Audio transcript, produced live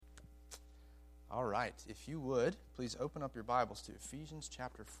All right, if you would, please open up your Bibles to Ephesians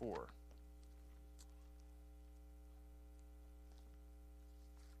chapter 4.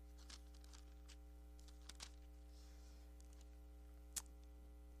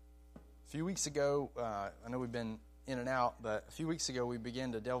 A few weeks ago, I know we've been in and out, but a few weeks ago we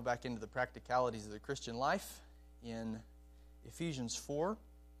began to delve back into the practicalities of the Christian life in Ephesians 4.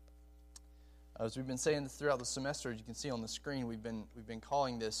 As we've been saying throughout the semester, as you can see on the screen, we've been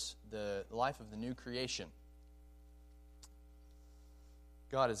calling this the life of the new creation.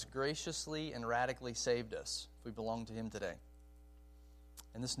 God has graciously and radically saved us if we belong to Him today.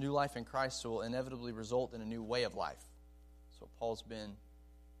 And this new life in Christ will inevitably result in a new way of life. So Paul's been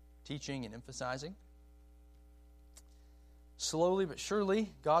teaching and emphasizing. Slowly but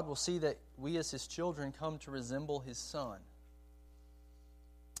surely, God will see that we as His children come to resemble His Son.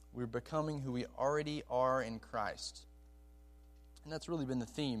 We're becoming who we already are in Christ. And that's really been the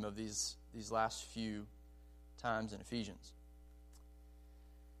theme of these last few times in Ephesians.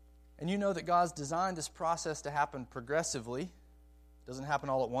 And you know that God's designed this process to happen progressively. It doesn't happen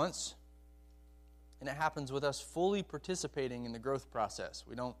all at once. And it happens with us fully participating in the growth process.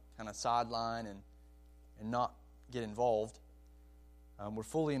 We don't kind of sideline and not get involved. We're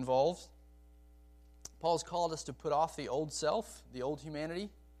fully involved. Paul's called us to put off the old self, the old humanity,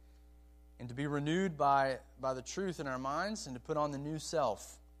 and to be renewed by the truth in our minds, and to put on the new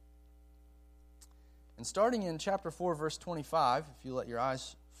self. And starting in chapter 4, verse 25, if you let your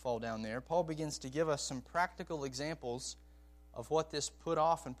eyes fall down there, Paul begins to give us some practical examples of what this put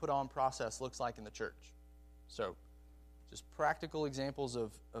off and put on process looks like in the church. So, just practical examples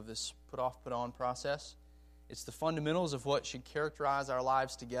of this put off, put on process. It's the fundamentals of what should characterize our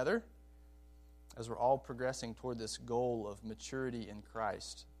lives together as we're all progressing toward this goal of maturity in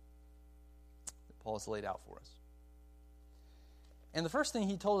Christ that Paul has laid out for us. And the first thing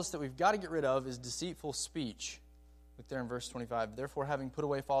he told us that we've got to get rid of is deceitful speech. Look there in verse 25. Therefore, having put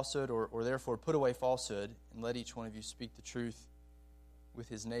away falsehood, or therefore put away falsehood, and let each one of you speak the truth with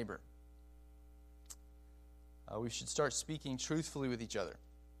his neighbor. We should start speaking truthfully with each other.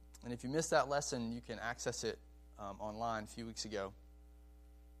 And if you missed that lesson, you can access it online a few weeks ago.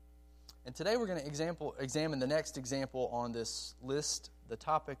 And today we're going to examine the next example on this list, the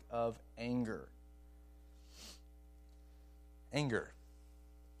topic of anger. Anger.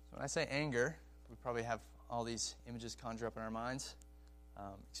 So when I say anger, we probably have all these images conjure up in our minds,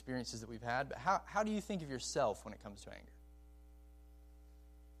 experiences that we've had. But how do you think of yourself when it comes to anger?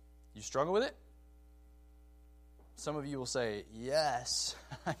 You struggle with it? Some of you will say, yes,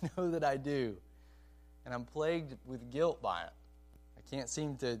 I know that I do. And I'm plagued with guilt by it. I can't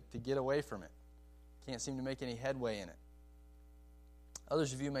seem to get away from it. Can't seem to make any headway in it.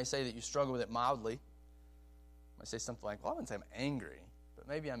 Others of you may say that you struggle with it mildly. You might say something like, well, I wouldn't say I'm angry, but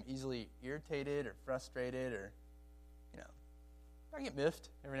maybe I'm easily irritated or frustrated, or, I get miffed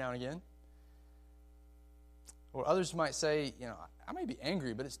every now and again. Or others might say, I may be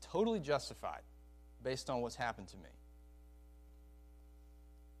angry, but it's totally justified based on what's happened to me.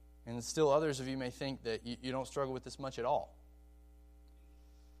 And still others of you may think that you don't struggle with this much at all.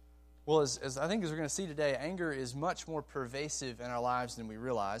 Well, as I think as we're going to see today, anger is much more pervasive in our lives than we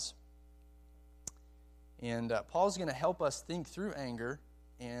realize. And Paul's going to help us think through anger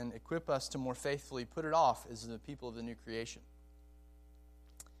and equip us to more faithfully put it off as the people of the new creation.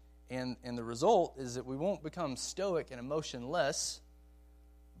 And the result is that we won't become stoic and emotionless,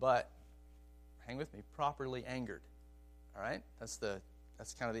 but, hang with me, properly angered. All right? That's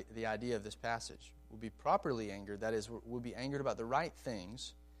kind of the idea of this passage. We'll be properly angered. That is, we'll be angered about the right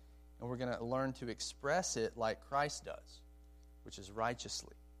things, and we're going to learn to express it like Christ does, which is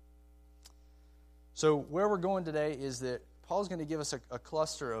righteously. So where we're going today is that Paul's going to give us a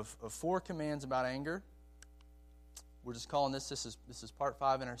cluster of 4 commands about anger. We're just calling this is part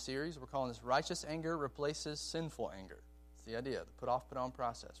 5 in our series. We're calling this righteous anger replaces sinful anger. It's the idea, the put off, put on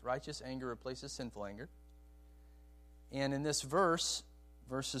process. Righteous anger replaces sinful anger. And in this verses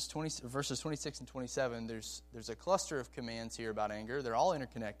 26 and 27, there's a cluster of commands here about anger. They're all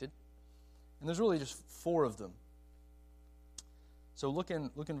interconnected. And there's really just 4 of them. So look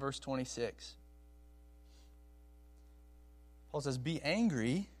in verse 26. Paul says, be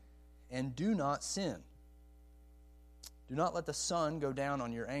angry and do not sin. Do not let the sun go down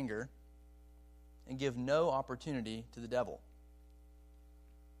on your anger, and give no opportunity to the devil.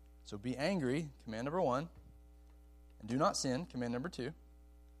 So be angry, command number 1, and do not sin, command number 2. Do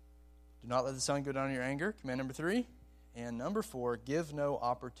not let the sun go down on your anger, command number 3. And number 4, give no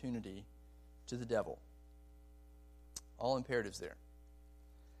opportunity to the devil. All imperatives there.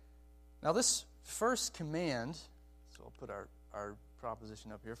 Now this first command, so I'll put our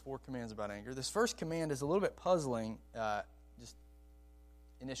proposition up here, 4 commands about anger. This first command is a little bit puzzling just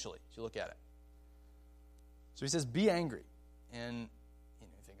initially as you look at it. So he says, be angry. And you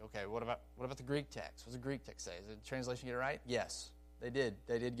think, okay, what about the Greek text? What does the Greek text say? Does the translation get it right? Yes, they did.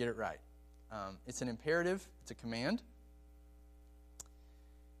 They did get it right. It's an imperative. It's a command.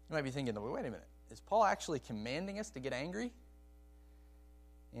 You might be thinking, wait a minute. Is Paul actually commanding us to get angry?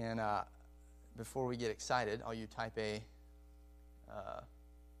 And before we get excited, all you type A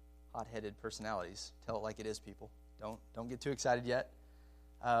hot-headed personalities, tell it like it is, people. Don't get too excited yet.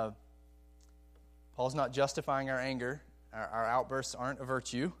 Paul's not justifying our anger. Our outbursts aren't a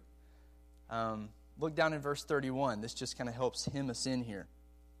virtue. Look down in verse 31. This just kind of helps hem us in here.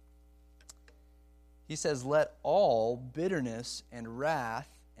 He says, let all bitterness and wrath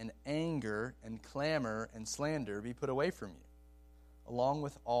and anger and clamor and slander be put away from you, along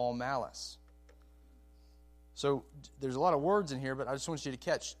with all malice. So there's a lot of words in here, but I just want you to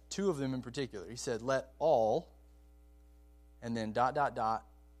catch 2 of them in particular. He said, let all, and then ...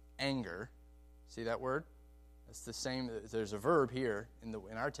 anger. See that word? It's the same. There's a verb here in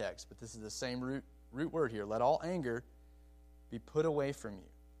our text, but this is the same root word here. Let all anger be put away from you.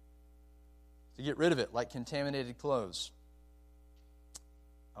 To get rid of it, like contaminated clothes.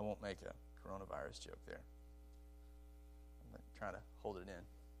 I won't make a coronavirus joke there. I'm trying to hold it in.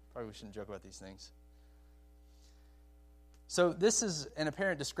 Probably we shouldn't joke about these things. So this is an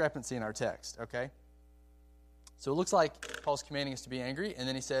apparent discrepancy in our text, okay? So it looks like Paul's commanding us to be angry, and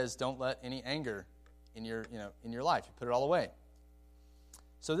then he says, don't let any anger in your life. You put it all away.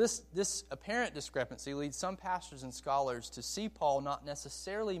 So this apparent discrepancy leads some pastors and scholars to see Paul not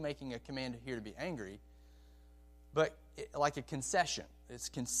necessarily making a command here to be angry, but like a concession. It's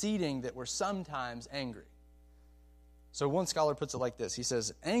conceding that we're sometimes angry. So one scholar puts it like this. He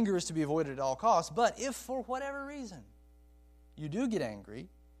says, anger is to be avoided at all costs, but if for whatever reason you do get angry,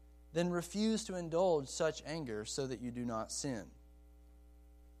 then refuse to indulge such anger so that you do not sin.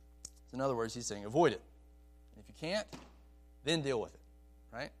 So in other words, he's saying avoid it. And if you can't, then deal with it,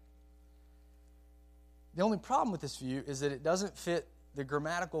 right? The only problem with this view is that it doesn't fit the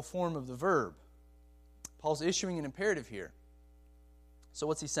grammatical form of the verb. Paul's issuing an imperative here. So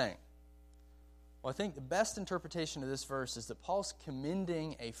what's he saying? Well, I think the best interpretation of this verse is that Paul's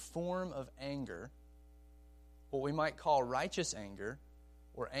commending a form of anger, what we might call righteous anger,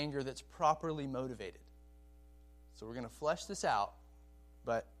 or anger that's properly motivated. So we're going to flesh this out,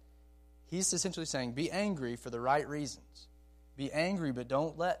 but he's essentially saying, be angry for the right reasons. Be angry, but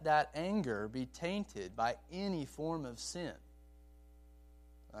don't let that anger be tainted by any form of sin.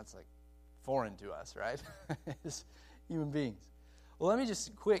 That's like foreign to us, right? As human beings. Well, let me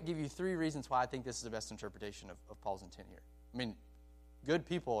just quick give you 3 reasons why I think this is the best interpretation of Paul's intent here. I mean, good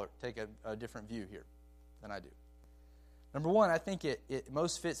people take a different view here than I do. Number 1, I think it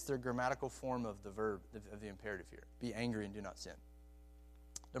most fits the grammatical form of the verb, of the imperative here. Be angry and do not sin.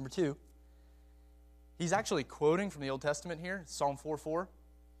 Number 2, he's actually quoting from the Old Testament here, Psalm 4:4.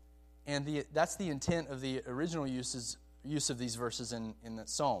 And that's the intent of the original use of these verses in that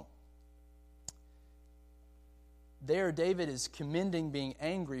psalm. There, David is commending being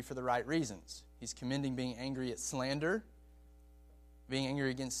angry for the right reasons. He's commending being angry at slander, being angry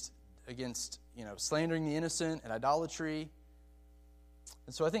against slandering the innocent and idolatry.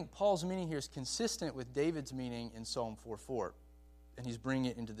 And so I think Paul's meaning here is consistent with David's meaning in Psalm 4:4. And he's bringing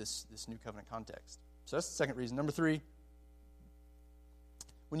it into this new covenant context. So that's the second reason. Number 3,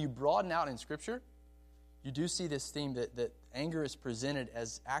 when you broaden out in Scripture, you do see this theme that anger is presented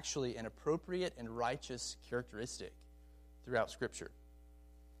as actually an appropriate and righteous characteristic throughout Scripture.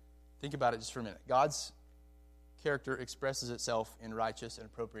 Think about it just for a minute. God's character expresses itself in righteous and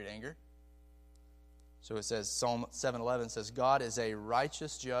appropriate anger. So it says, Psalm 7:11 says, God is a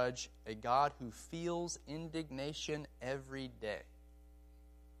righteous judge, a God who feels indignation every day.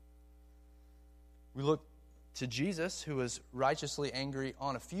 We look to Jesus, who was righteously angry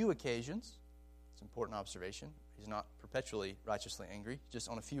on a few occasions. It's an important observation. He's not perpetually righteously angry, just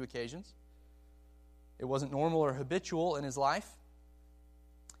on a few occasions. It wasn't normal or habitual in his life.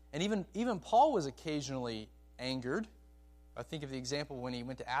 And even Paul was occasionally angered. I think of the example when he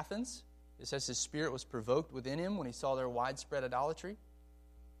went to Athens. It says his spirit was provoked within him when he saw their widespread idolatry.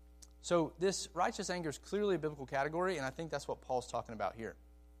 So this righteous anger is clearly a biblical category, and I think that's what Paul's talking about here.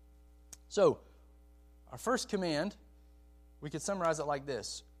 So our first command, we could summarize it like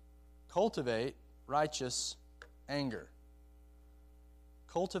this. Cultivate righteous anger.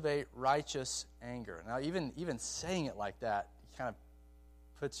 Cultivate righteous anger. Now, even saying it like that kind of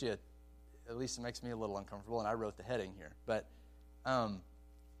puts you, at least it makes me a little uncomfortable, and I wrote the heading here. But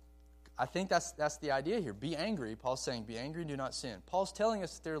I think that's the idea here. Be angry. Paul's saying, be angry and do not sin. Paul's telling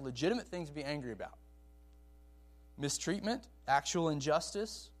us that there are legitimate things to be angry about. Mistreatment, actual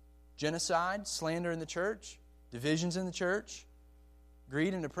injustice, genocide, slander in the church, divisions in the church,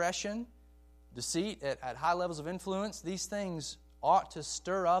 greed and oppression, deceit at high levels of influence. These things ought to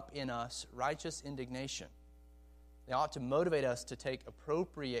stir up in us righteous indignation. They ought to motivate us to take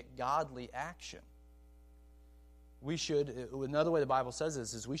appropriate godly action. We should, another way the Bible says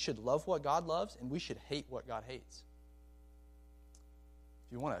this is we should love what God loves and we should hate what God hates.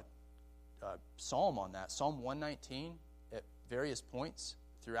 If you want a psalm on that, Psalm 119 at various points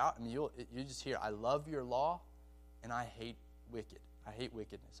throughout, I mean, you just hear, I love your law and I hate wicked. I hate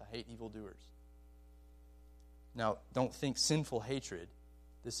wickedness. I hate evildoers. Now, don't think sinful hatred.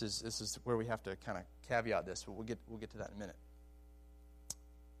 This is where we have to kind of caveat this, but we'll get to that in a minute.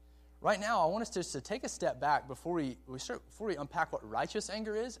 Right now, I want us to take a step back before we unpack what righteous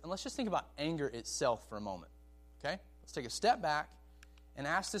anger is, and let's just think about anger itself for a moment. Okay? Let's take a step back and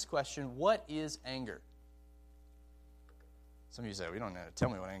ask this question: what is anger? Some of you say, well, you don't have to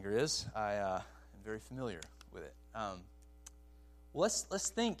tell me what anger is. I am very familiar with it. Let's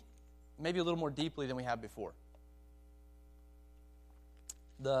think maybe a little more deeply than we have before.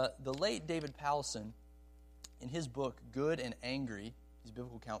 The late David Powlison, in his book Good and Angry, he's a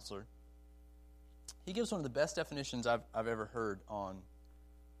biblical counselor, he gives one of the best definitions I've ever heard on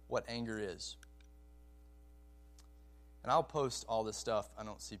what anger is. And I'll post all this stuff. I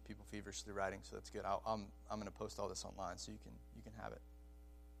don't see people feverishly writing, so that's good. I'm going to post all this online so you can have it.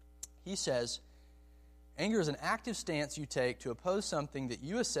 He says, anger is an active stance you take to oppose something that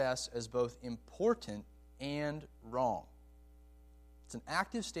you assess as both important and wrong. It's an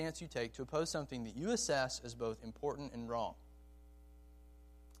active stance you take to oppose something that you assess as both important and wrong.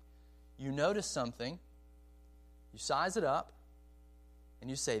 You notice something, you size it up, and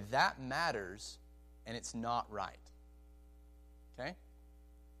you say, that matters, and it's not right. Okay?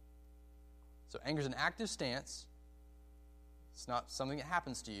 So anger is an active stance. It's not something that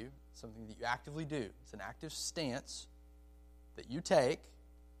happens to you. It's something that you actively do. It's an active stance that you take,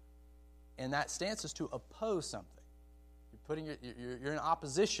 and that stance is to oppose something. You're in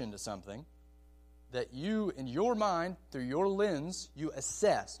opposition to something that you, in your mind, through your lens, you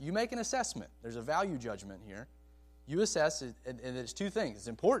assess. You make an assessment. There's a value judgment here. You assess it, and it's two things. It's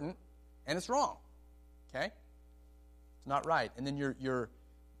important, and it's wrong. Okay? It's not right. And then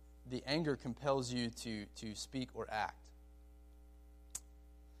the anger compels you to speak or act.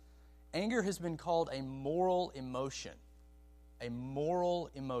 Anger has been called a moral emotion. A moral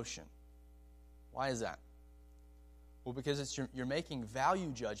emotion. Why is that? Well, because you're making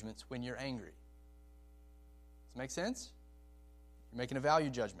value judgments when you're angry. Does that make sense? You're making a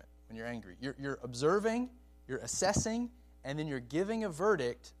value judgment when you're angry. You're observing, you're assessing, and then you're giving a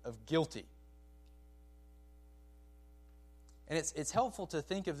verdict of guilty. And it's helpful to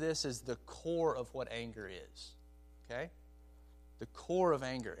think of this as the core of what anger is. Okay? The core of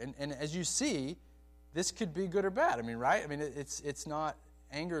anger. And as you see, this could be good or bad. I mean, right? I mean, it's not,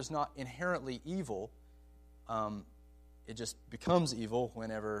 anger is not inherently evil. It just becomes evil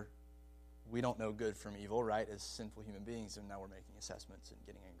whenever we don't know good from evil, right, as sinful human beings, and now we're making assessments and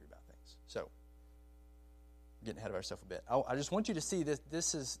getting angry about things. So, getting ahead of ourselves a bit. I just want you to see that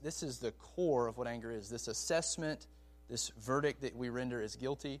this is the core of what anger is, this assessment, this verdict that we render as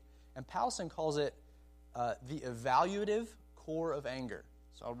guilty. And Powlison calls it the evaluative core of anger.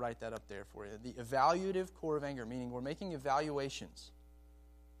 So I'll write that up there for you. The evaluative core of anger, meaning we're making evaluations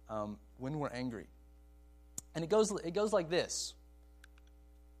when we're angry. And it goes like this.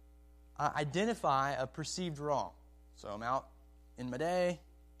 Identify a perceived wrong. So I'm out in my day,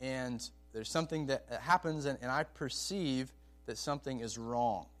 and there's something that happens, and I perceive that something is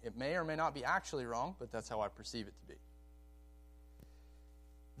wrong. It may or may not be actually wrong, but that's how I perceive it to be.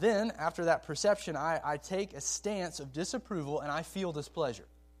 Then, after that perception, I take a stance of disapproval, and I feel displeasure.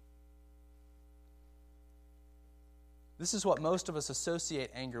 This is what most of us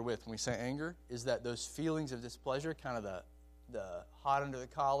associate anger with. When we say anger, is that those feelings of displeasure, kind of the hot under the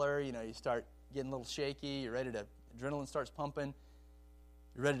collar, you start getting a little shaky, adrenaline starts pumping,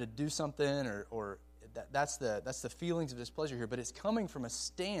 you're ready to do something, or that's the feelings of displeasure here. But it's coming from a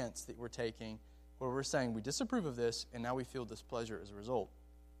stance that we're taking where we're saying we disapprove of this, and now we feel displeasure as a result.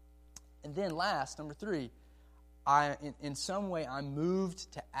 And then last, number 3, in some way I'm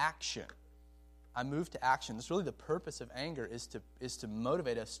moved to action. I move to action. That's really the purpose of anger, is to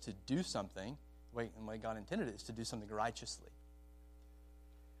motivate us to do something. The way God intended it is to do something righteously.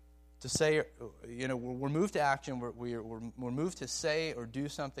 To say, we're moved to action. We're moved to say or do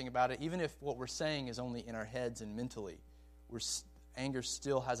something about it, even if what we're saying is only in our heads and mentally. anger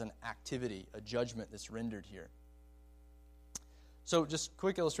still has an activity, a judgment that's rendered here. So just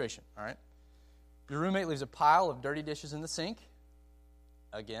quick illustration, all right? Your roommate leaves a pile of dirty dishes in the sink.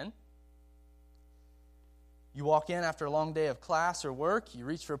 Again. You walk in after a long day of class or work, you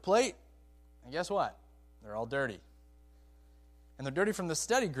reach for a plate, and guess what? They're all dirty. And they're dirty from the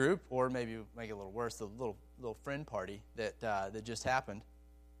study group, or maybe make it a little worse, the little friend party that just happened.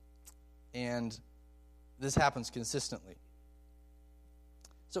 And this happens consistently.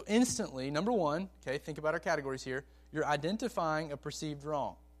 So instantly, number one, okay, think about our categories here. You're identifying a perceived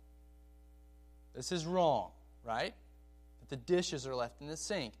wrong. This is wrong, right? That the dishes are left in the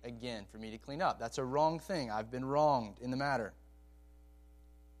sink, again, for me to clean up. That's a wrong thing. I've been wronged in the matter.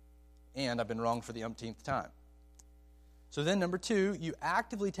 And I've been wronged for the umpteenth time. So then, number two, you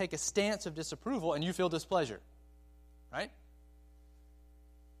actively take a stance of disapproval and you feel displeasure, right?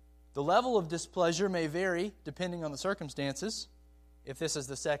 The level of displeasure may vary depending on the circumstances. If this is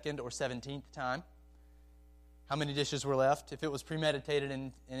the second or 17th time, how many dishes were left, if it was premeditated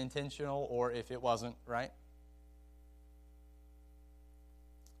and intentional, or if it wasn't, right?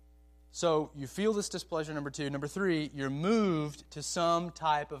 So you feel this displeasure, number two. Number three, you're moved to some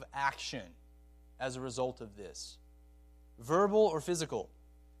type of action as a result of this. Verbal or physical.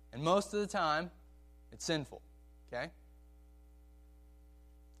 And most of the time, it's sinful. Okay?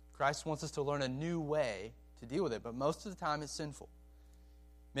 Christ wants us to learn a new way to deal with it, but most of the time it's sinful.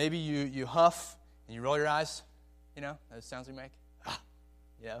 Maybe you huff and you roll your eyes, you know, those sounds we make.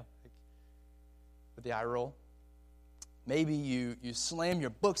 You know, like with the eye roll. Maybe you slam your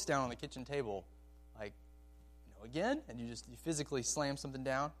books down on the kitchen table, like, you know, again, and you physically slam something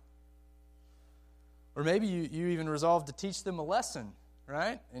down. Or maybe you even resolve to teach them a lesson,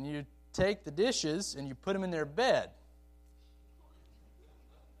 right? And you take the dishes and you put them in their bed.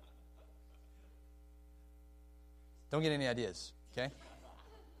 Don't get any ideas, okay?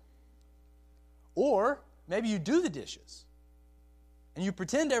 Or maybe you do the dishes. And you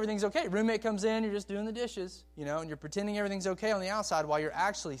pretend everything's okay. Roommate comes in, you're just doing the dishes, you know, and you're pretending everything's okay on the outside while you're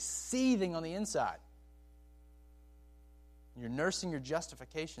actually seething on the inside. You're nursing your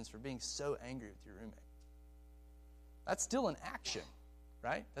justifications for being so angry with your roommate. That's still an action,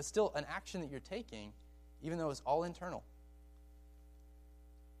 right? That's still an action that you're taking, even though it's all internal.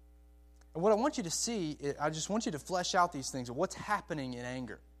 And what I want you to see, I just want you to flesh out these things of what's happening in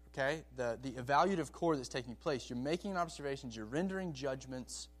anger, okay? The evaluative core that's taking place. You're making observations, you're rendering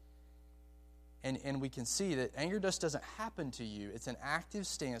judgments, and we can see that anger just doesn't happen to you. It's an active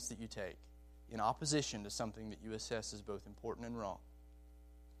stance that you take in opposition to something that you assess as both important and wrong.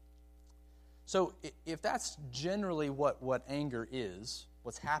 So if that's generally what anger is,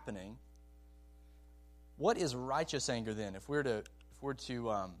 what's happening, what is righteous anger then? If we're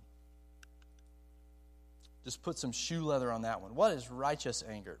to just put some shoe leather on that one. What is righteous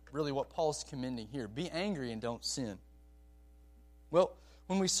anger? Really what Paul's commending here. Be angry and don't sin. Well,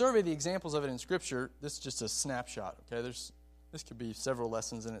 when we survey the examples of it in Scripture, this is just a snapshot, okay? This could be several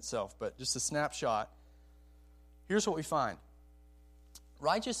lessons in itself, but just a snapshot. Here's what we find.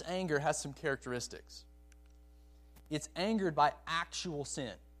 Righteous anger has some characteristics. It's angered by actual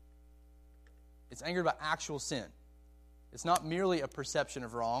sin. It's angered by actual sin. It's not merely a perception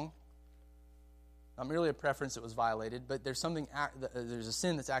of wrong, not merely a preference that was violated, but there's a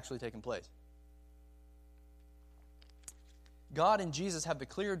sin that's actually taken place. God and Jesus have the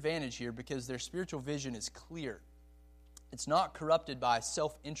clear advantage here because their spiritual vision is clear. It's not corrupted by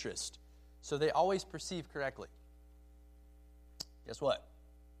self-interest, so they always perceive correctly. Guess what?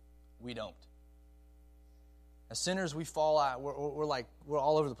 We don't. As sinners, we fall out. We're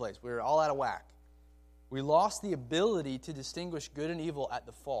all over the place. We're all out of whack. We lost the ability to distinguish good and evil at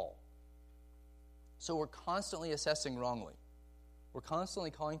the fall. So we're constantly assessing wrongly. We're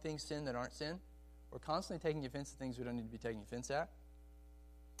constantly calling things sin that aren't sin. We're constantly taking offense at things we don't need to be taking offense at.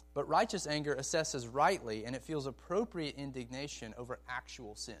 But righteous anger assesses rightly, and it feels appropriate indignation over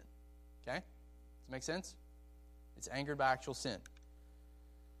actual sin. Okay? Does that make sense? It's angered by actual sin.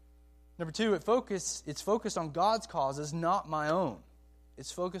 Number two, it's focused on God's causes, not my own.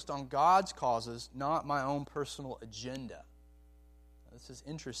 It's focused on God's causes, not my own personal agenda. Now, this is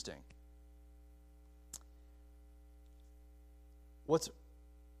interesting. What's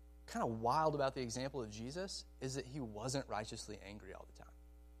kind of wild about the example of Jesus is that he wasn't righteously angry all the time.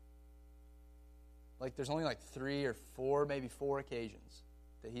 There's only 3 or 4, maybe 4 occasions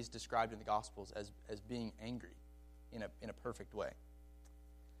that he's described in the Gospels as being angry in a perfect way.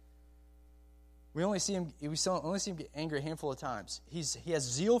 We only see him get angry a handful of times. He has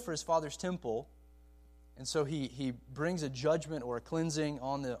zeal for his Father's temple, and so he brings a judgment or a cleansing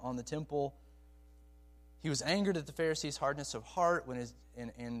on the temple. He was angered at the Pharisees' hardness of heart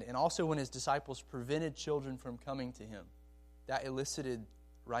and also when his disciples prevented children from coming to him. That elicited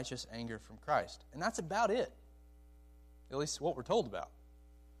righteous anger from Christ. And that's about it. At least what we're told about.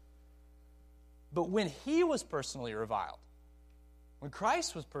 But when he was personally reviled, when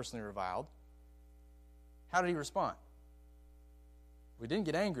Christ was personally reviled, how did he respond? We didn't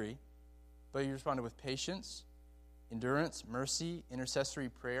get angry, but he responded with patience, endurance, mercy, intercessory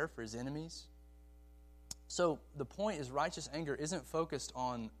prayer for his enemies. So the point is, righteous anger isn't focused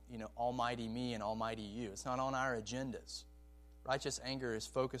on, almighty me and almighty you. It's not on our agendas. Righteous anger is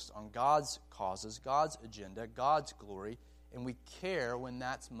focused on God's causes, God's agenda, God's glory, and we care when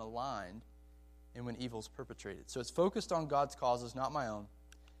that's maligned and when evil's perpetrated. So it's focused on God's causes, not my own.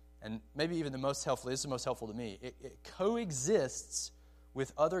 And maybe even this is the most helpful to me. It coexists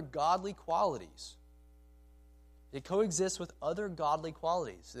with other godly qualities. It coexists with other godly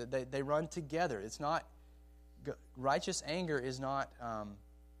qualities. They run together. It's not, righteous anger is not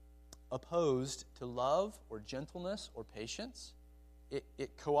opposed to love or gentleness or patience.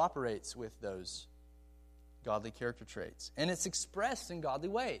 It cooperates with those godly character traits. And it's expressed in godly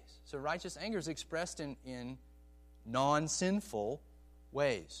ways. So righteous anger is expressed in non-sinful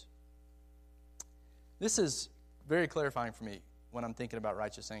ways. This is very clarifying for me when I'm thinking about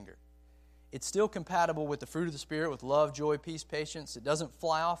righteous anger. It's still compatible with the fruit of the Spirit, with love, joy, peace, patience. It doesn't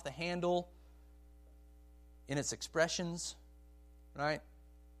fly off the handle in its expressions, right?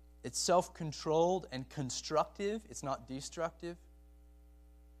 It's self-controlled and constructive. It's not destructive.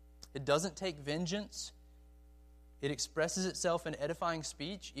 It doesn't take vengeance. It expresses itself in edifying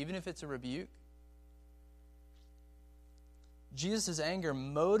speech, even if it's a rebuke. Jesus' anger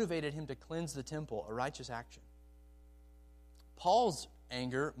motivated him to cleanse the temple, a righteous action. Paul's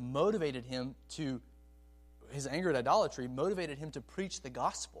anger motivated him his anger at idolatry motivated him to preach the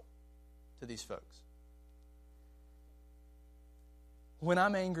gospel to these folks. When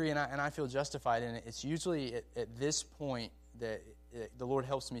I'm angry and I feel justified in it, it's usually at this point that the Lord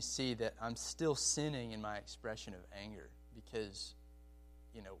helps me see that I'm still sinning in my expression of anger because,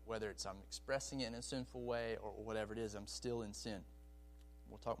 whether it's I'm expressing it in a sinful way or whatever it is, I'm still in sin.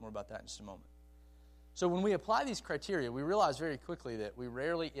 We'll talk more about that in just a moment. So when we apply these criteria, we realize very quickly that we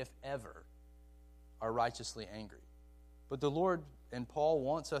rarely, if ever, are righteously angry. But the Lord and Paul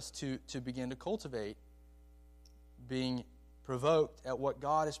wants us to begin to cultivate being provoked at what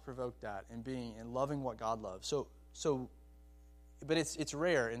God is provoked at and loving what God loves. But it's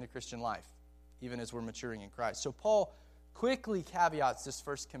rare in the Christian life, even as we're maturing in Christ. So Paul quickly caveats this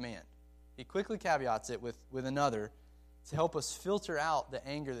first command. He quickly caveats it with another to help us filter out the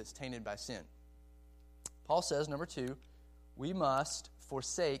anger that's tainted by sin. Paul says, number 2, we must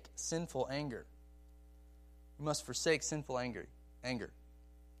forsake sinful anger. We must forsake sinful anger.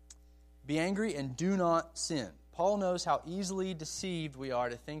 Be angry and do not sin. Paul knows how easily deceived we are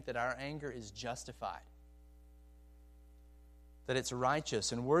to think that our anger is justified, that it's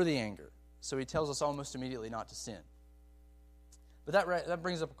righteous and worthy anger. So he tells us almost immediately not to sin. But that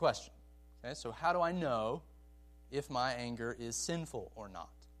brings up a question. Okay, so how do I know if my anger is sinful or not?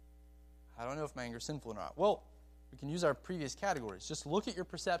 How do I know if my anger is sinful or not? Well, we can use our previous categories. Just look at your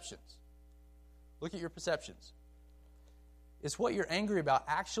perceptions. Look at your perceptions. Is what you're angry about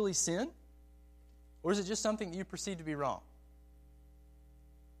actually sin? Or is it just something that you perceive to be wrong?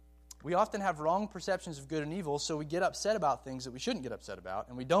 We often have wrong perceptions of good and evil, so we get upset about things that we shouldn't get upset about,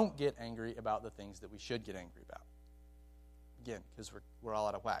 and we don't get angry about the things that we should get angry about. Again, because we're all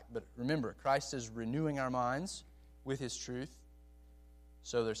out of whack. But remember, Christ is renewing our minds with his truth,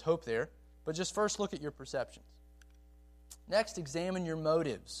 so there's hope there. But just first look at your perceptions. Next, examine your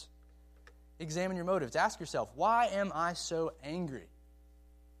motives. Examine your motives. Ask yourself, why am I so angry?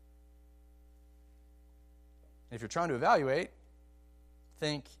 If you're trying to evaluate,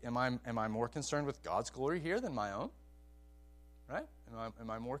 think, am I more concerned with God's glory here than my own? Right? Am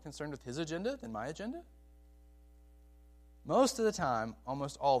I more concerned with his agenda than my agenda? Most of the time,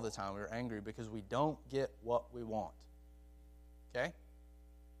 almost all the time, we're angry because we don't get what we want. Okay?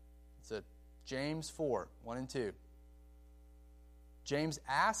 It's a James 4, 1 and 2. James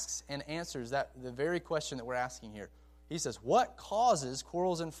asks and answers the very question that we're asking here. He says, what causes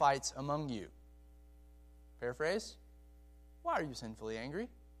quarrels and fights among you? Paraphrase, why are you sinfully angry?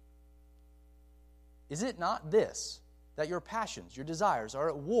 Is it not this, that your passions, your desires are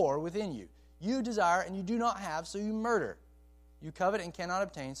at war within you? You desire and you do not have, so you murder. You covet and cannot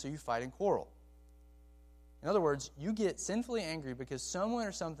obtain, so you fight and quarrel. In other words, you get sinfully angry because someone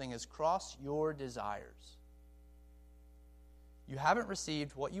or something has crossed your desires. You haven't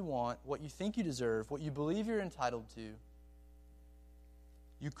received what you want, what you think you deserve, what you believe you're entitled to.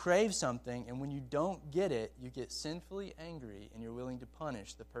 You crave something, and when you don't get it, you get sinfully angry, and you're willing to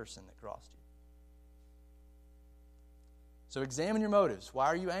punish the person that crossed you. So examine your motives. Why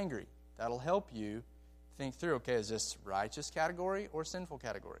are you angry? That'll help you think through, okay, is this righteous category or sinful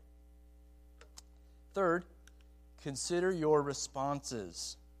category? Third, consider your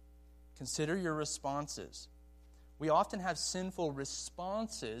responses. Consider your responses. We often have sinful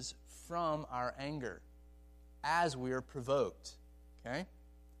responses from our anger as we are provoked. Okay?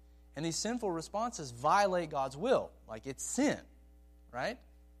 And these sinful responses violate God's will. Like it's sin, right?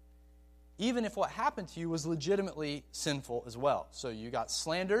 Even if what happened to you was legitimately sinful as well. So you got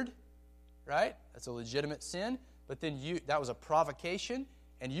slandered, right? That's a legitimate sin. But then that was a provocation,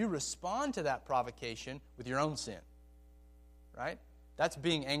 and you respond to that provocation with your own sin, right? That's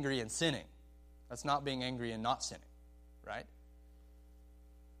being angry and sinning. That's not being angry and not sinning, right?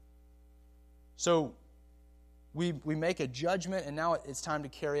 So we make a judgment, and now it's time to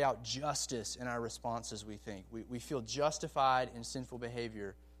carry out justice in our responses, we think. We feel justified in sinful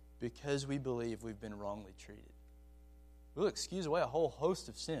behavior because we believe we've been wrongly treated. We'll excuse away a whole host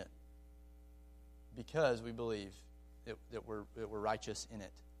of sin because we believe that we're righteous in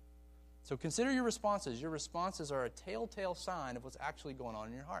it. So consider your responses. Your responses are a telltale sign of what's actually going on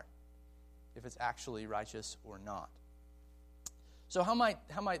in your heart, if it's actually righteous or not. So how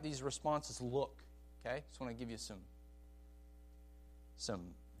might these responses look? Okay, just want to give you some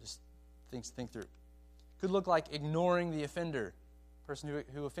just things to think through. Could look like ignoring the offender, person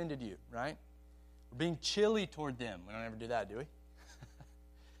who offended you, right? Or being chilly toward them. We don't ever do that, do we?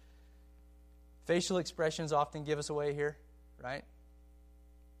 Facial expressions often give us away here, right?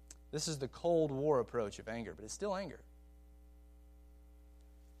 This is the Cold War approach of anger, but it's still anger.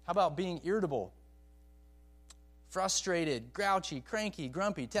 How about being irritable, frustrated, grouchy, cranky,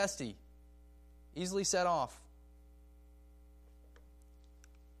 grumpy, testy? Easily set off.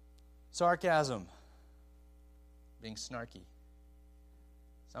 Sarcasm. Being snarky.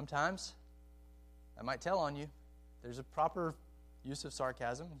 Sometimes that might tell on you. There's a proper use of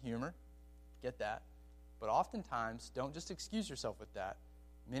sarcasm and humor. Get that. But oftentimes, don't just excuse yourself with that.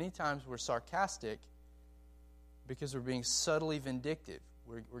 Many times we're sarcastic because we're being subtly vindictive.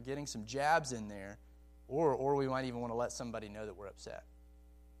 We're getting some jabs in there, or we might even want to let somebody know that we're upset.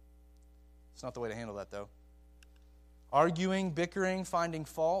 It's not the way to handle that, though. Arguing, bickering, finding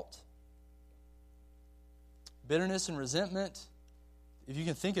fault. Bitterness and resentment. If you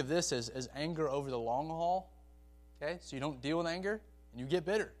can think of this as anger over the long haul, okay? So you don't deal with anger, and you get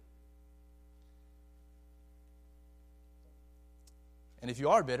bitter. And if you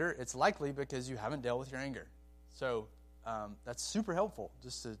are bitter, it's likely because you haven't dealt with your anger. So that's super helpful,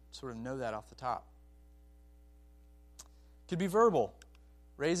 just to sort of know that off the top. Could be verbal.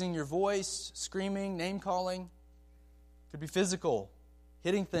 Raising your voice, screaming, name-calling. Could be physical,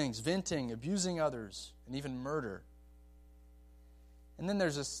 hitting things, venting, abusing others, and even murder. And then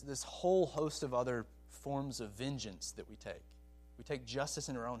there's this whole host of other forms of vengeance that we take. We take justice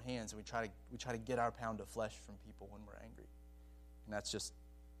in our own hands, and we try to get our pound of flesh from people when we're angry. And that's just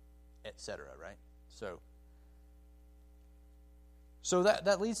et cetera, right? So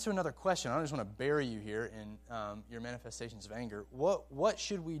that leads to another question. I don't just want to bury you here in your manifestations of anger. What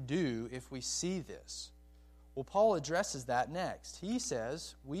should we do if we see this? Well, Paul addresses that next. He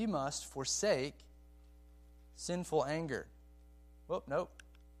says we must forsake sinful anger. Well, nope.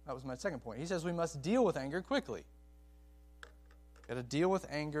 That was my second point. He says we must deal with anger quickly. Got to deal with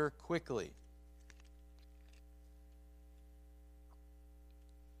anger quickly.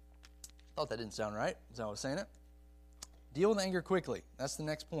 Thought that didn't sound right as I was saying it. Deal with anger quickly. That's the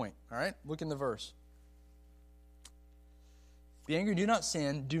next point. All right? Look in the verse. Be angry, do not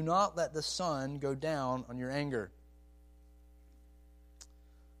sin. Do not let the sun go down on your anger.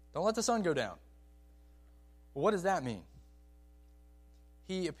 Don't let the sun go down. Well, what does that mean?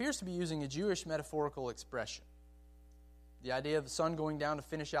 He appears to be using a Jewish metaphorical expression. The idea of the sun going down to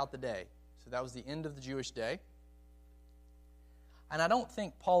finish out the day. So that was the end of the Jewish day. And I don't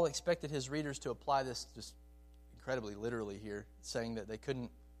think Paul expected his readers to apply this just incredibly literally here, saying that they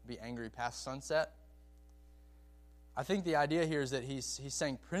couldn't be angry past sunset. I think the idea here is that he's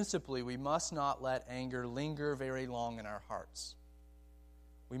saying principally we must not let anger linger very long in our hearts.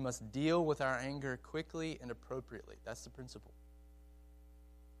 We must deal with our anger quickly and appropriately. That's the principle.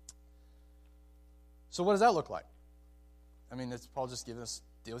 So what does that look like? I mean, it's Paul just giving us,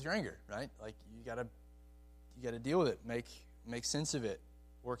 deal with your anger, right? Like you gotta deal with it, make sense of it,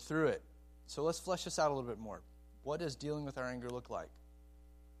 work through it. So let's flesh this out a little bit more. What does dealing with our anger look like?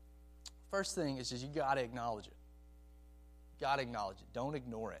 First thing is just you got to acknowledge it. You got to acknowledge it. Don't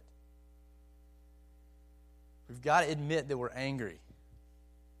ignore it. We've got to admit that we're angry.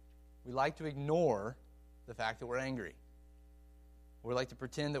 We like to ignore the fact that we're angry. We like to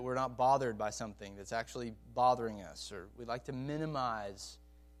pretend that we're not bothered by something that's actually bothering us. Or we like to minimize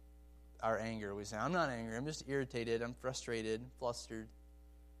our anger. We say, I'm not angry, I'm just irritated, I'm frustrated, flustered.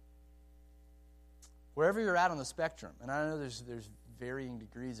 Wherever you're at on the spectrum, and I know there's varying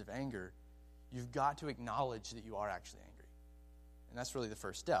degrees of anger, you've got to acknowledge that you are actually angry. And that's really the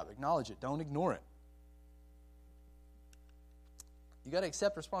first step. Acknowledge it. Don't ignore it. You got to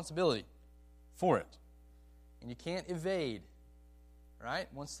accept responsibility for it. And you can't evade, right?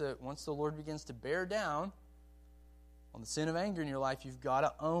 Once the Lord begins to bear down on the sin of anger in your life, you've got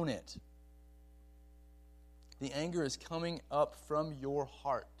to own it. The anger is coming up from your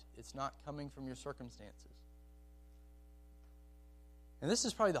heart. It's not coming from your circumstances. And this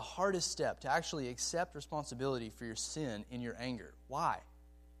is probably the hardest step, to actually accept responsibility for your sin in your anger. Why?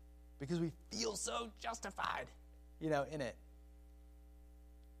 Because we feel so justified, in it.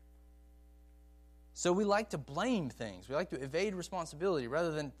 So we like to blame things. We like to evade responsibility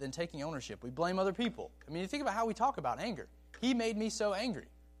rather than taking ownership. We blame other people. I mean, you think about how we talk about anger. He made me so angry.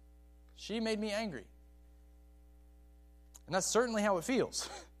 She made me angry. And that's certainly how it feels.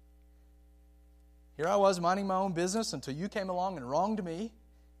 Here I was minding my own business until you came along and wronged me.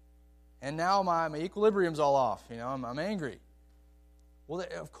 And now my equilibrium's all off. I'm angry. Well,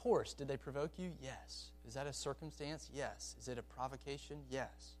 of course. Did they provoke you? Yes. Is that a circumstance? Yes. Is it a provocation? Yes.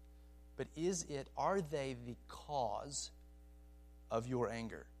 But are they the cause of your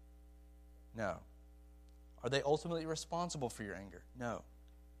anger? No. Are they ultimately responsible for your anger? No.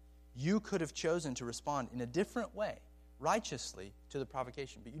 You could have chosen to respond in a different way, righteously, to the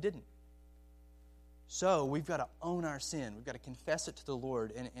provocation, but you didn't. So we've got to own our sin. We've got to confess it to the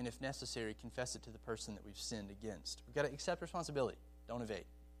Lord, and if necessary, confess it to the person that we've sinned against. We've got to accept responsibility. Don't evade.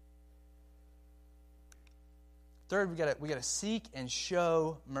 Third, we got to seek and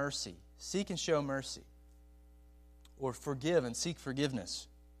show mercy. Seek and show mercy. Or forgive and seek forgiveness.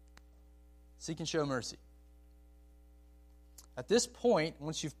 Seek and show mercy. At this point,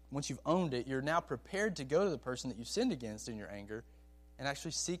 once you've owned it, you're now prepared to go to the person that you've sinned against in your anger and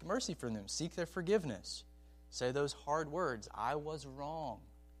actually seek mercy from them. Seek their forgiveness. Say those hard words, I was wrong.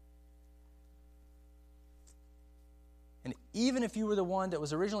 And even if you were the one that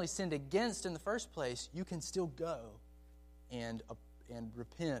was originally sinned against in the first place, you can still go and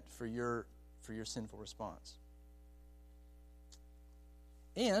repent for your sinful response.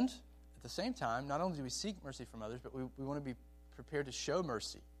 And at the same time, not only do we seek mercy from others, but we want to be prepared to show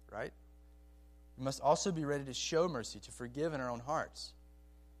mercy, right? We must also be ready to show mercy, to forgive in our own hearts.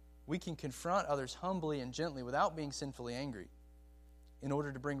 We can confront others humbly and gently without being sinfully angry in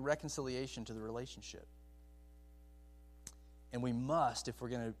order to bring reconciliation to the relationship. And we must, if we're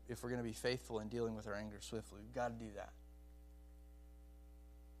going to be faithful in dealing with our anger swiftly, we've got to do that.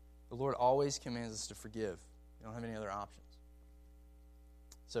 The Lord always commands us to forgive. We don't have any other options.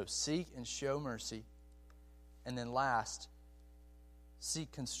 So seek and show mercy. And then last,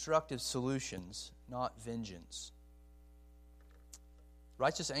 seek constructive solutions, not vengeance.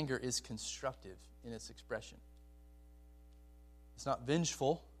 Righteous anger is constructive in its expression. It's not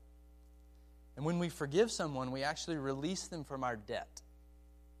vengeful. And when we forgive someone, we actually release them from our debt.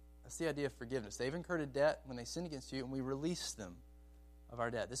 That's the idea of forgiveness. They've incurred a debt when they sin against you, and we release them of our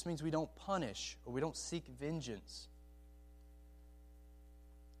debt. This means we don't punish or we don't seek vengeance,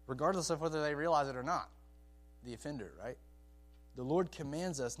 regardless of whether they realize it or not, the offender, right? The Lord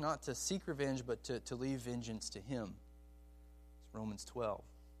commands us not to seek revenge, but to leave vengeance to Him. It's Romans 12.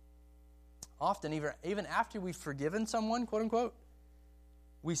 Often, even after we've forgiven someone, quote unquote,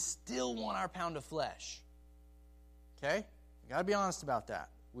 we still want our pound of flesh. Okay? We've got to be honest about that.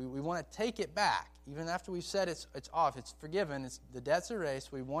 We want to take it back. Even after we've said it's off, it's forgiven, the debt's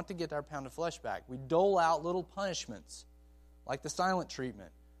erased, we want to get our pound of flesh back. We dole out little punishments, like the silent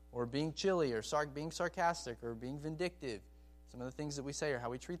treatment, or being chilly, or being sarcastic, or being vindictive. Some of the things that we say or how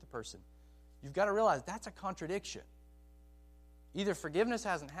we treat the person. You've got to realize that's a contradiction. Either forgiveness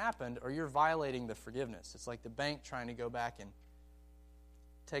hasn't happened, or you're violating the forgiveness. It's like the bank trying to go back and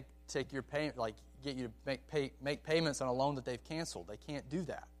take your payment, like get you to make payments on a loan that they've canceled. They can't do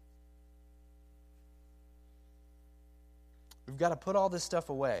that. We've got to put all this stuff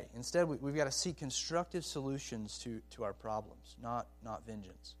away. Instead, we've got to seek constructive solutions to our problems, not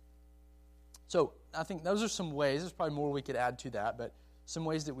vengeance. So I think those are some ways. There's probably more we could add to that, but some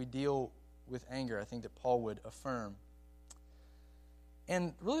ways that we deal with anger, I think that Paul would affirm.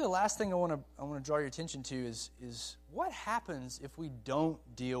 And really the last thing I want to draw your attention to is what happens if we don't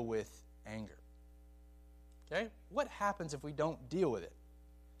deal with anger? Okay? What happens if we don't deal with it?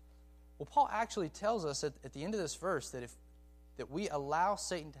 Well, Paul actually tells us at the end of this verse that that we allow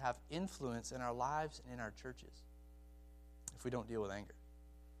Satan to have influence in our lives and in our churches if we don't deal with anger.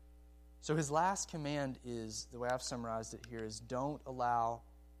 So his last command is, the way I've summarized it here, is don't allow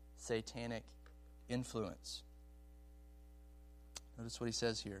satanic influence. Notice what he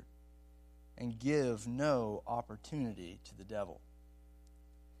says here. And give no opportunity to the devil.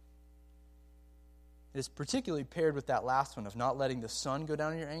 It is particularly paired with that last one of not letting the sun go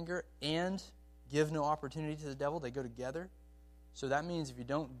down in your anger and give no opportunity to the devil. They go together. So that means if you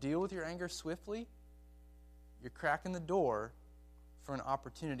don't deal with your anger swiftly, you're cracking the door for an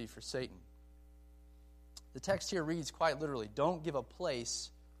opportunity for Satan. The text here reads quite literally, don't give a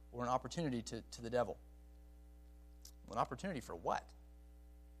place or an opportunity to the devil. Well, an opportunity for what?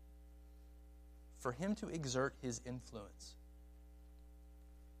 For him to exert his influence.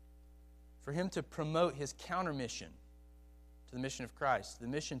 For him to promote his counter mission to the mission of Christ, the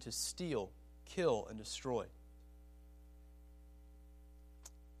mission to steal, kill, and destroy.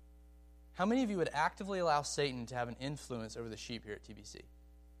 How many of you would actively allow Satan to have an influence over the sheep here at TBC?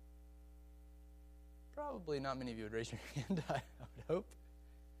 Probably not many of you would raise your hand, I would hope.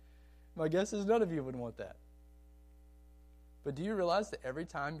 My guess is none of you would want that. But do you realize that every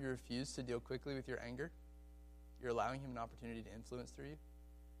time you refuse to deal quickly with your anger, you're allowing him an opportunity to influence through you?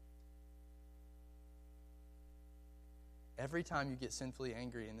 Every time you get sinfully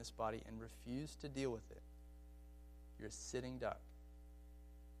angry in this body and refuse to deal with it, you're a sitting duck.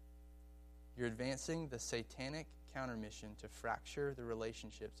 You're advancing the satanic counter mission to fracture the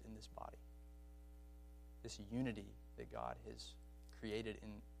relationships in this body. This unity that God has created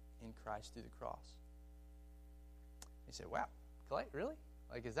in Christ through the cross. You say, wow, Clay, really?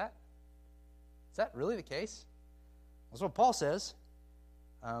 Like, is that really the case? That's what Paul says.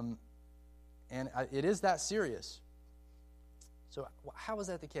 It is that serious. So how is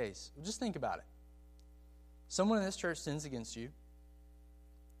that the case? Well, just think about it. Someone in this church sins against you.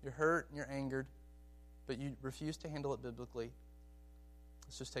 You're hurt and you're angered, but you refuse to handle it biblically.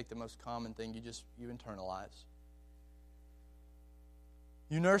 Let's just take the most common thing you internalize.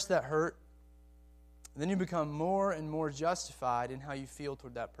 You nurse that hurt, and then you become more and more justified in how you feel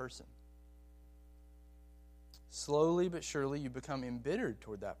toward that person. Slowly but surely, you become embittered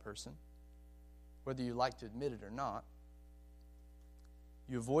toward that person, whether you like to admit it or not.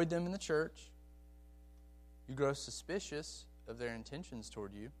 You avoid them in the church. You grow suspicious of their intentions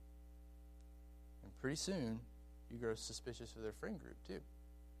toward you. And pretty soon, you grow suspicious of their friend group too.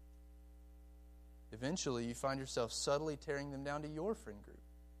 Eventually, you find yourself subtly tearing them down to your friend group.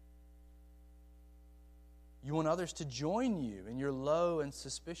 You want others to join you in your low and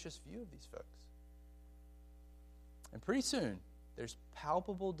suspicious view of these folks. And pretty soon, there's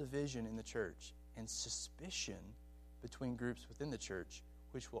palpable division in the church and suspicion between groups within the church,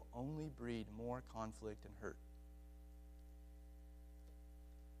 which will only breed more conflict and hurt.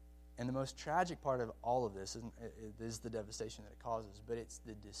 And the most tragic part of all of this is the devastation that it causes, but it's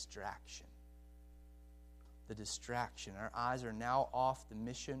the distraction. The distraction. Our eyes are now off the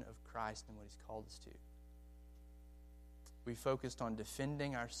mission of Christ and what he's called us to. We focused on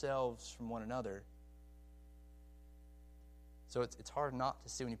defending ourselves from one another. So it's hard not to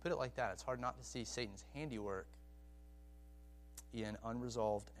see, when you put it like that, it's hard not to see Satan's handiwork in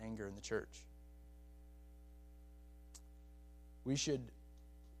unresolved anger in the church. We should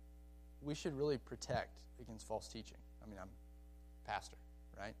really protect against false teaching. I mean, I'm a pastor,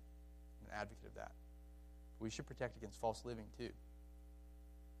 right? I'm an advocate of that. We should protect against false living too.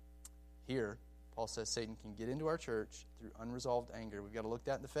 Here, Paul says Satan can get into our church through unresolved anger. We've got to look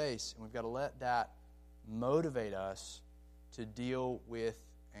that in the face, and we've got to let that motivate us to deal with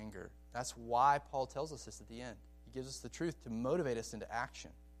anger. That's why Paul tells us this at the end. He gives us the truth to motivate us into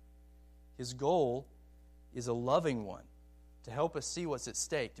action. His goal is a loving one, to help us see what's at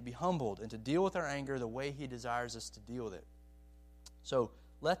stake, to be humbled, and to deal with our anger the way he desires us to deal with it. So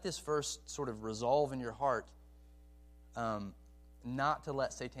let this verse sort of resolve in your heart not to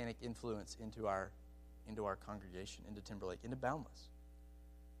let satanic influence into our congregation, into Timberlake, into Boundless.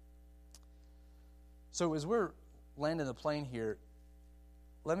 So as we're landing the plane here,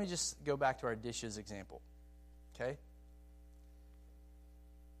 let me just go back to our dishes example. Okay?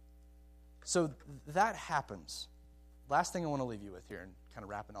 So that happens. Last thing I want to leave you with here and kind of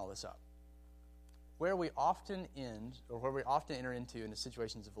wrapping all this up. Where we often end, or where we often enter into the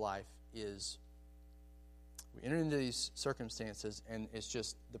situations of life is we enter into these circumstances and it's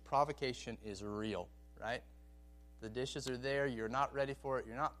just the provocation is real, right? The dishes are there, you're not ready for it,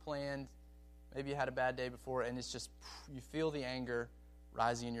 you're not planned, maybe you had a bad day before, and it's just, you feel the anger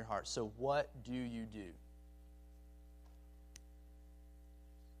rising in your heart. So what do you do?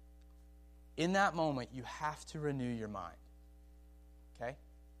 In that moment, you have to renew your mind.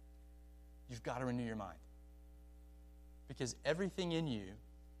 you've got to renew your mind. Because everything in you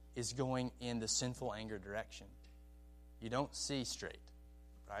is going in the sinful anger direction. You don't see straight,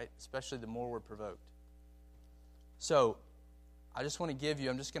 right? Especially the more we're provoked. So, I just want to give you,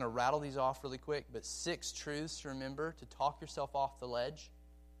 I'm just going to rattle these off really quick, but 6 truths to remember to talk yourself off the ledge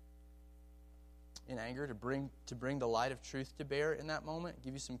in anger, to bring the light of truth to bear in that moment,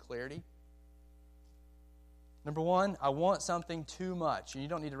 give you some clarity. Number 1, I want something too much. And you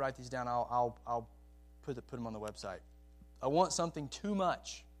don't need to write these down. I'll put them on the website. I want something too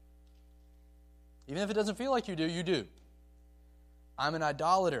much. Even if it doesn't feel like you do, you do. I'm an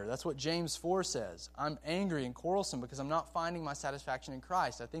idolater. That's what James 4 says. I'm angry and quarrelsome because I'm not finding my satisfaction in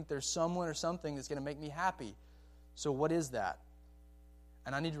Christ. I think there's someone or something that's going to make me happy. So what is that?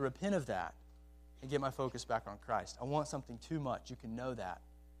 And I need to repent of that and get my focus back on Christ. I want something too much. You can know that,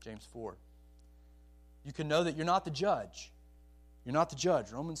 James 4. You can know that you're not the judge. You're not the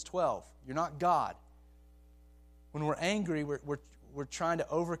judge, Romans 12. You're not God. When we're angry, we're trying to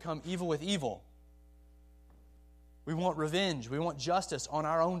overcome evil with evil. We want revenge. We want justice on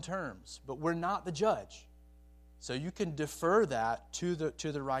our own terms. But we're not the judge. So you can defer that to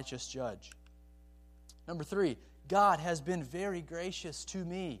the righteous judge. Number 3, God has been very gracious to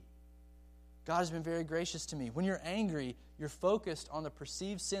me. God has been very gracious to me. When you're angry, you're focused on the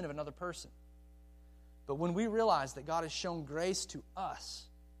perceived sin of another person. But when we realize that God has shown grace to us,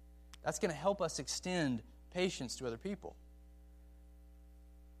 that's going to help us extend patience to other people.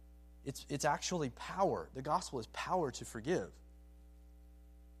 It's actually power. The gospel is power to forgive.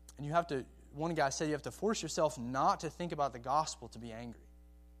 And you have to, one guy said you have to force yourself not to think about the gospel to be angry.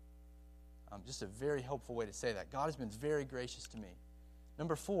 Just a very helpful way to say that. God has been very gracious to me.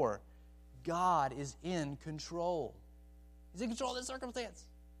 Number 4, God is in control. He's in control of the circumstance.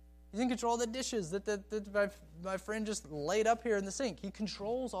 He's in control of the dishes that my friend just laid up here in the sink. He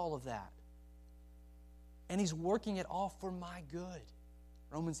controls all of that. And He's working it all for my good.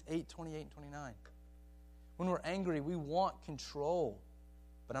 Romans 8:28 and 29. When we're angry, we want control,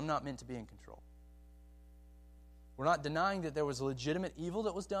 but I'm not meant to be in control. We're not denying that there was legitimate evil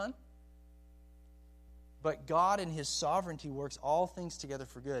that was done, but God in His sovereignty works all things together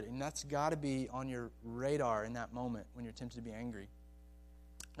for good, and that's got to be on your radar in that moment when you're tempted to be angry.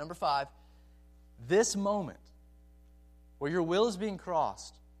 Number 5, this moment where your will is being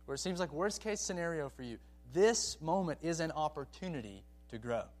crossed, where it seems like worst case scenario for you, this moment is an opportunity to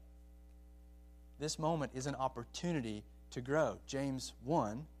grow. This moment is an opportunity to grow. James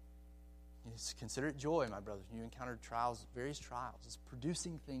 1, consider it joy, my brothers, when you encounter trials, various trials. It's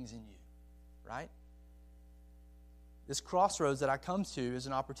producing things in you, right? This crossroads that I come to is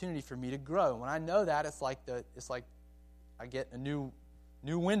an opportunity for me to grow. When I know that, it's like I get a new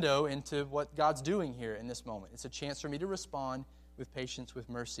window into what God's doing here in this moment. It's a chance for me to respond with patience, with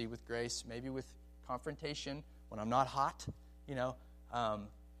mercy, with grace, maybe with confrontation when I'm not hot,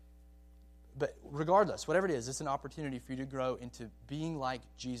 But regardless, whatever it is, it's an opportunity for you to grow into being like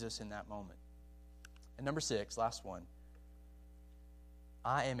Jesus in that moment. And number 6, last one.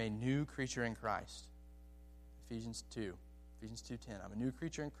 I am a new creature in Christ. Ephesians 2:10. I'm a new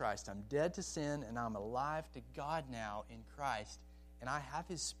creature in Christ. I'm dead to sin, and I'm alive to God now in Christ. And I have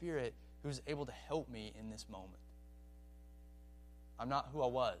His Spirit who's able to help me in this moment. I'm not who I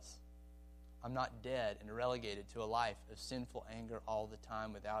was. I'm not dead and relegated to a life of sinful anger all the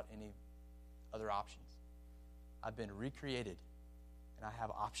time without any other options. I've been recreated, and I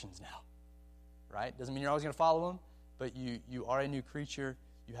have options now. Right? Doesn't mean you're always going to follow Him, but you are a new creature,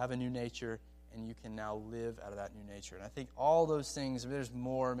 you have a new nature, and you can now live out of that new nature. And I think all those things, there's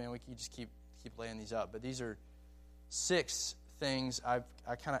more, man, we can just keep laying these up, but these are 6 things. I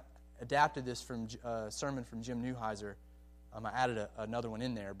kind of adapted this from a sermon from Jim Neuheiser. I added another one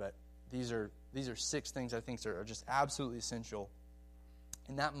in there, but these are 6 things I think are just absolutely essential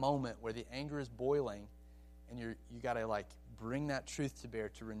in that moment where the anger is boiling, and you got to bring that truth to bear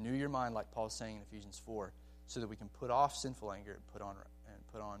to renew your mind, like Paul's saying in Ephesians 4, so that we can put off sinful anger and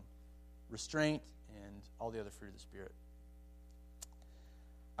put on restraint and all the other fruit of the Spirit.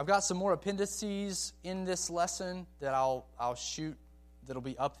 I've got some more appendices in this lesson that I'll shoot that'll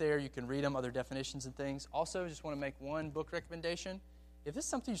be up there. You can read them, other definitions and things. Also, just want to make one book recommendation. If this is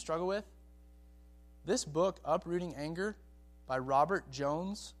something you struggle with, this book, Uprooting Anger, by Robert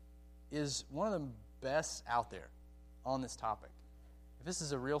Jones, is one of the best out there on this topic. If this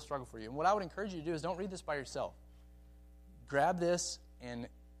is a real struggle for you. And what I would encourage you to do is don't read this by yourself. Grab this and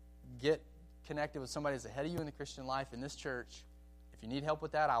get connected with somebody that's ahead of you in the Christian life in this church. If you need help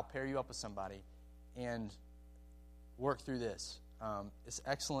with that, I'll pair you up with somebody and work through this. It's an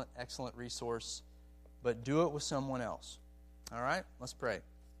excellent, excellent resource, but do it with someone else. All right? Let's pray.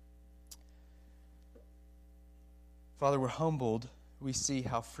 Father, we're humbled. We see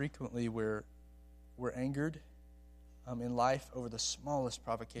how frequently we're angered in life over the smallest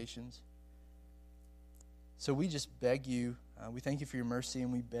provocations. So we just beg you, we thank you for your mercy,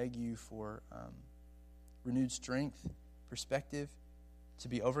 and we beg you for renewed strength, perspective, to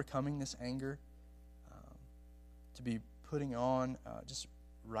be overcoming this anger, to be putting on just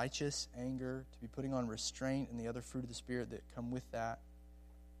righteous anger, to be putting on restraint and the other fruit of the Spirit that come with that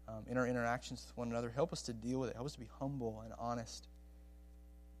in our interactions with one another. Help us to deal with it. Help us to be humble and honest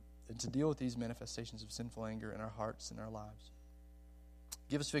and to deal with these manifestations of sinful anger in our hearts and our lives.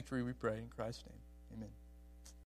 Give us victory, we pray, in Christ's name. Amen.